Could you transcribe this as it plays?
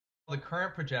The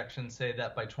current projections say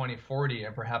that by 2040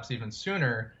 and perhaps even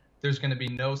sooner, there's going to be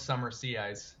no summer sea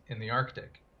ice in the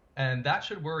Arctic. And that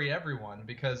should worry everyone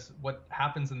because what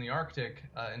happens in the Arctic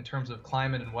in terms of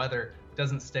climate and weather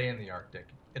doesn't stay in the Arctic.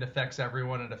 It affects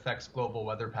everyone, it affects global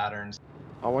weather patterns.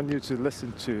 I want you to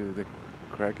listen to the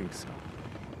cracking sound.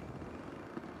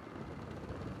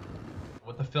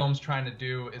 What the film's trying to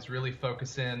do is really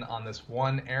focus in on this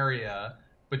one area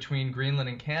between Greenland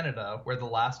and Canada where the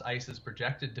last ice is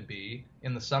projected to be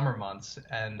in the summer months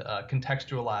and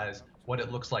contextualize what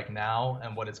it looks like now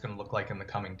and what it's going to look like in the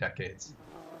coming decades.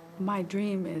 My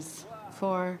dream is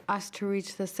for us to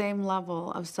reach the same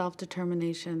level of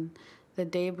self-determination the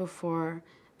day before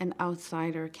an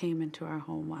outsider came into our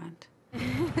homeland.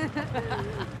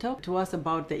 Talk to us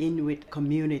about the Inuit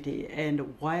community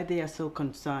and why they are so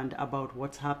concerned about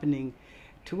what's happening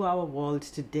to our world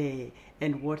today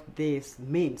and what this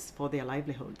means for their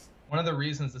livelihoods. One of the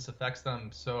reasons this affects them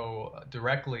so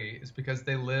directly is because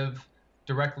they live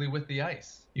directly with the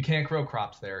ice. You can't grow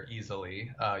crops there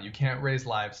easily. You can't raise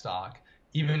livestock.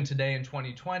 Even today in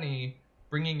 2020,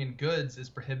 bringing in goods is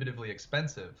prohibitively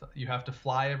expensive. You have to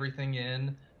fly everything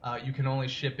in. You can only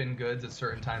ship in goods at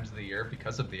certain times of the year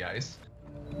because of the ice.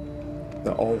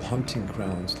 They're all hunting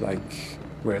grounds, like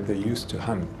where they used to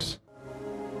hunt.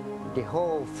 The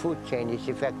whole food chain is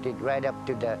affected right up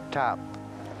to the top.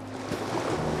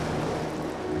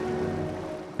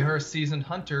 There are seasoned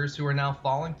hunters who are now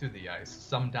falling through the ice,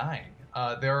 some dying.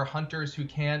 There are hunters who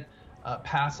can't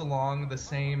pass along the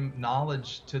same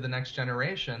knowledge to the next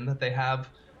generation that they have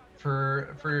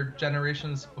for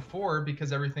generations before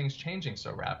because everything's changing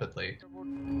so rapidly.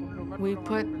 We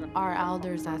put our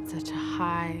elders at such a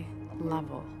high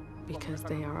level because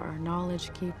they are our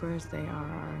knowledge keepers, they are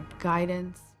our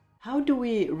guidance. How do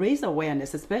we raise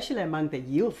awareness, especially among the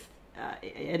youth?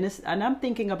 And I'm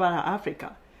thinking about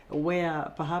Africa,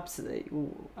 where perhaps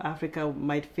Africa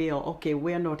might feel, okay,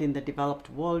 we're not in the developed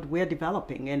world, we're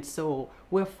developing, and so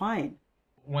we're fine.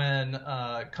 When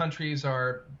countries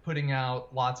are putting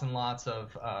out lots and lots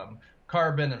of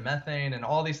carbon and methane and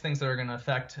all these things that are going to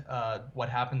affect what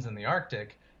happens in the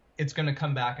Arctic, it's going to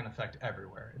come back and affect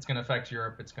everywhere. It's going to affect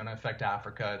Europe, it's going to affect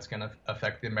Africa, it's going to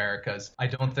affect the Americas. I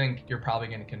don't think you're probably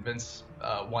going to convince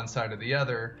one side or the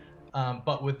other.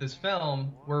 But with this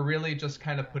film, we're really just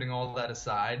kind of putting all that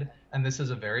aside. And this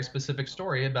is a very specific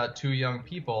story about two young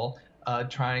people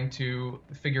trying to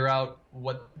figure out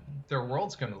what their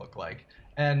world's going to look like.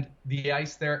 And the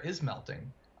ice there is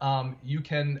melting. You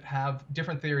can have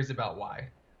different theories about why,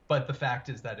 but the fact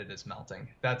is that it is melting.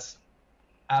 That's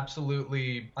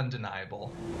absolutely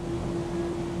undeniable.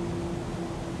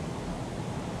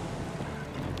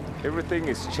 Everything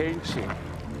is changing.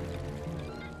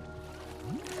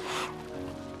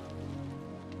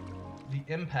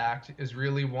 The impact is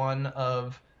really one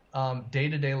of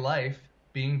day-to-day life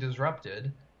being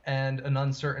disrupted and an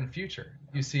uncertain future.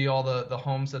 You see all the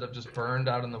homes that have just burned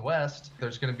out in the West.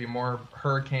 There's going to be more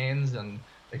hurricanes and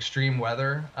extreme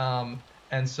weather.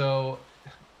 And so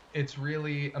it's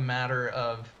really a matter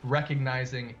of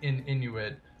recognizing in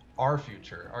Inuit our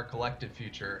future, our collective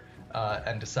future,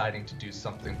 and deciding to do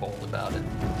something bold about it.